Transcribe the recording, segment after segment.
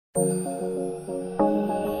Welcome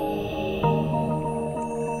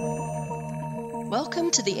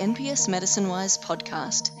to the NPS Medicine Wise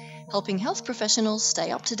podcast, helping health professionals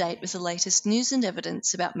stay up to date with the latest news and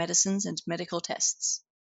evidence about medicines and medical tests.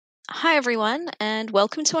 Hi, everyone, and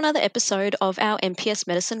welcome to another episode of our NPS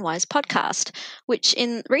Medicine Wise podcast, which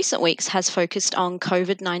in recent weeks has focused on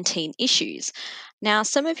COVID-19 issues. Now,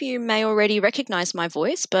 some of you may already recognize my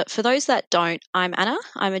voice, but for those that don't, I'm Anna.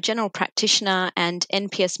 I'm a general practitioner and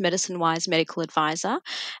NPS Medicine Wise medical advisor,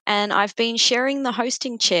 and I've been sharing the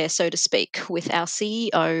hosting chair, so to speak, with our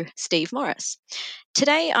CEO, Steve Morris.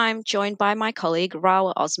 Today, I'm joined by my colleague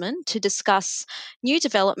Rawa Osman to discuss new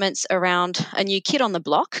developments around a new kid on the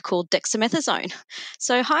block called dexamethasone.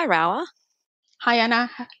 So, hi, Rawa. Hi,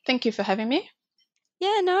 Anna. Thank you for having me.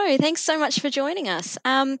 Yeah, no, thanks so much for joining us.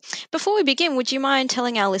 Before we begin, would you mind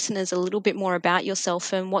telling our listeners a little bit more about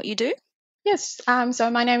yourself and what you do? Yes, so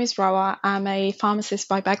my name is Rawa. I'm a pharmacist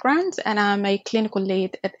by background and I'm a clinical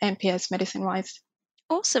lead at NPS Medicine Wise.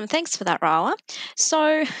 Awesome. Thanks for that, Rawa.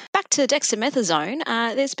 So back to dexamethasone,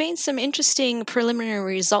 there's been some interesting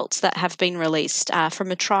preliminary results that have been released from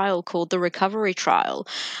a trial called the Recovery Trial.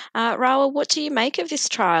 Rawa, what do you make of this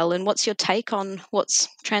trial and what's your take on what's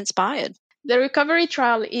transpired? The Recovery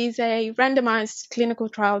Trial is a randomized clinical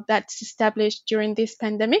trial that's established during this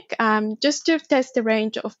pandemic just to test the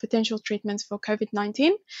range of potential treatments for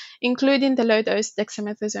COVID-19, including the low-dose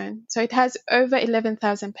dexamethasone. So it has over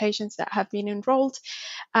 11,000 patients that have been enrolled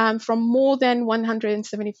from more than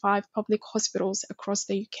 175 public hospitals across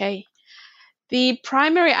the UK. The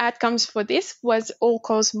primary outcomes for this was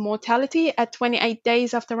all-cause mortality at 28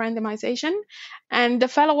 days after randomization, and the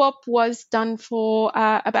follow-up was done for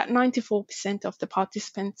about 94% of the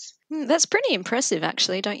participants. That's pretty impressive,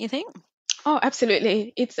 actually, don't you think? Oh,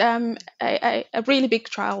 absolutely. It's a really big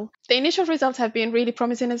trial. The initial results have been really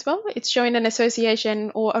promising as well. It's showing an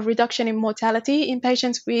association or a reduction in mortality in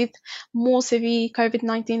patients with more severe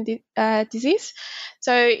COVID-19 disease.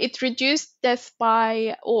 So it reduced death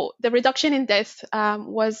or the reduction in death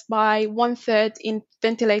was by 1/3 in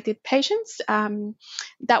ventilated patients.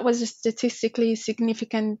 That was a statistically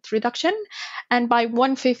significant reduction. And by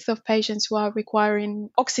 1/5 of patients who are requiring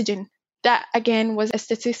oxygen. That, again, was a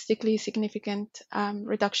statistically significant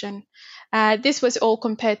reduction. This was all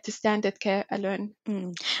compared to standard care alone.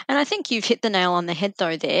 And I think you've hit the nail on the head,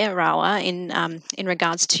 though, there, Rawa, in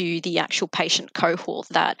regards to the actual patient cohort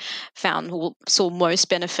that saw most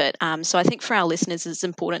benefit. So I think for our listeners, it's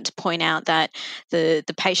important to point out that the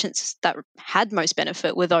patients that had most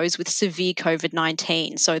benefit were those with severe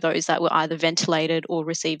COVID-19, so those that were either ventilated or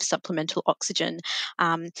received supplemental oxygen.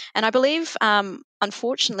 And I believe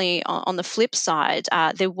unfortunately, on the flip side,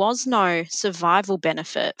 there was no survival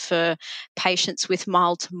benefit for patients with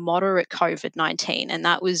mild to moderate COVID-19, and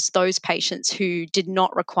that was those patients who did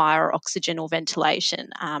not require oxygen or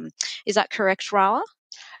ventilation. Is that correct, Rawa?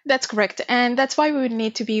 That's correct. And that's why we would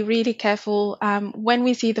need to be really careful when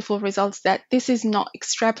we see the full results that this is not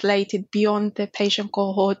extrapolated beyond the patient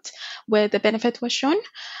cohort where the benefit was shown.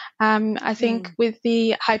 I think with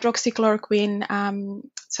the hydroxychloroquine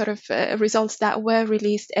results that were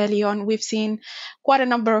released early on, we've seen quite a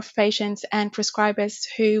number of patients and prescribers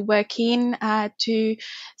who were keen to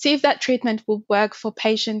see if that treatment will work for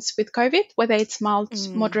patients with COVID, whether it's mild,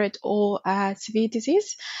 moderate, or severe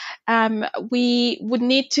disease. We would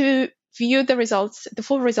need to view the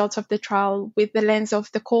full results of the trial with the lens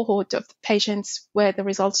of the cohort of the patients where the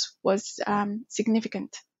results was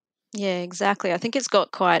significant. Yeah, exactly. I think it's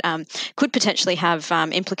got could potentially have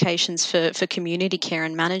implications for community care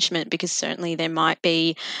and management, because certainly there might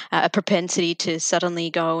be a propensity to suddenly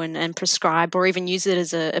go and prescribe or even use it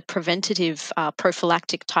as a preventative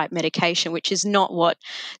prophylactic type medication, which is not what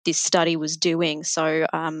this study was doing. So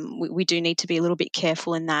we do need to be a little bit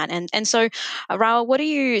careful in that. And so, Rawa, what do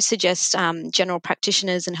you suggest general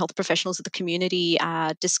practitioners and health professionals of the community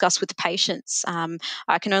discuss with the patients?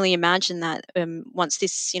 I can only imagine that once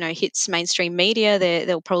this, hits mainstream media,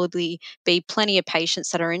 there'll probably be plenty of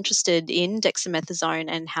patients that are interested in dexamethasone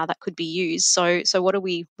and how that could be used. So what do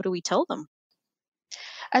we tell them?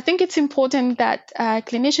 I think it's important that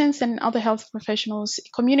clinicians and other health professionals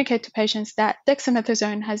communicate to patients that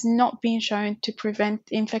dexamethasone has not been shown to prevent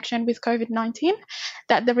infection with COVID-19,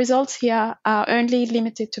 that the results here are only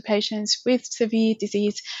limited to patients with severe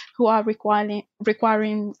disease who are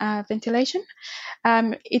requiring ventilation.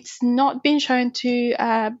 It's not been shown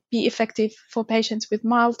to be effective for patients with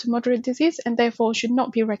mild to moderate disease, and therefore should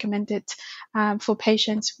not be recommended for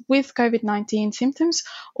patients with COVID-19 symptoms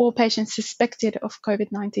or patients suspected of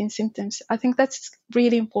COVID-19 COVID-19 symptoms. I think that's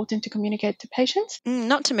really important to communicate to patients.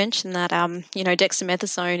 Not to mention that,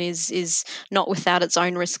 dexamethasone is not without its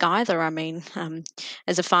own risk either. I mean,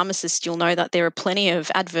 as a pharmacist, you'll know that there are plenty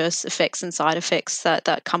of adverse effects and side effects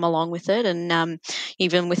that come along with it, and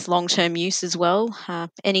even with long-term use as well.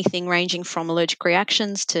 Anything ranging from allergic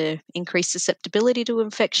reactions to increased susceptibility to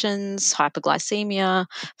infections, hyperglycemia,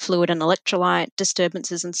 fluid and electrolyte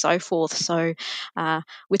disturbances, and so forth. So,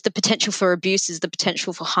 with the potential for abuse is the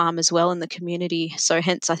potential for harm as well in the community. So,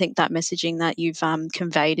 hence, I think that messaging that you've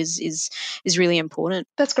conveyed is really important.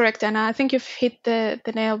 That's correct, and I think you've hit the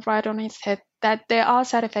nail right on its head, that there are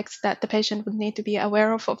side effects that the patient would need to be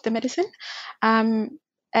aware of the medicine, and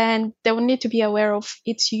they will need to be aware of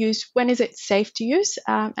its use, when is it safe to use,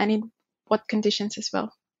 and in what conditions as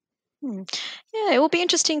well. Yeah, it will be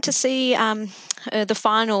interesting to see the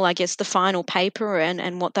final paper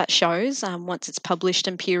and what that shows once it's published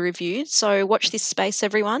and peer reviewed. So watch this space,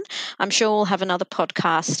 everyone. I'm sure we'll have another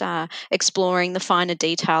podcast exploring the finer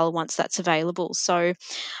detail once that's available. So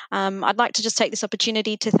I'd like to just take this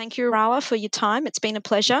opportunity to thank you, Rawa, for your time. It's been a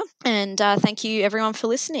pleasure. And thank you, everyone, for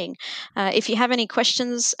listening. If you have any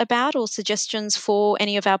questions about or suggestions for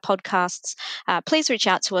any of our podcasts, please reach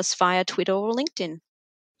out to us via Twitter or LinkedIn.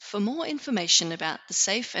 For more information about the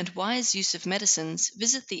safe and wise use of medicines,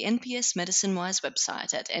 visit the NPS Medicine Wise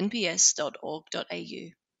website at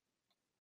nps.org.au.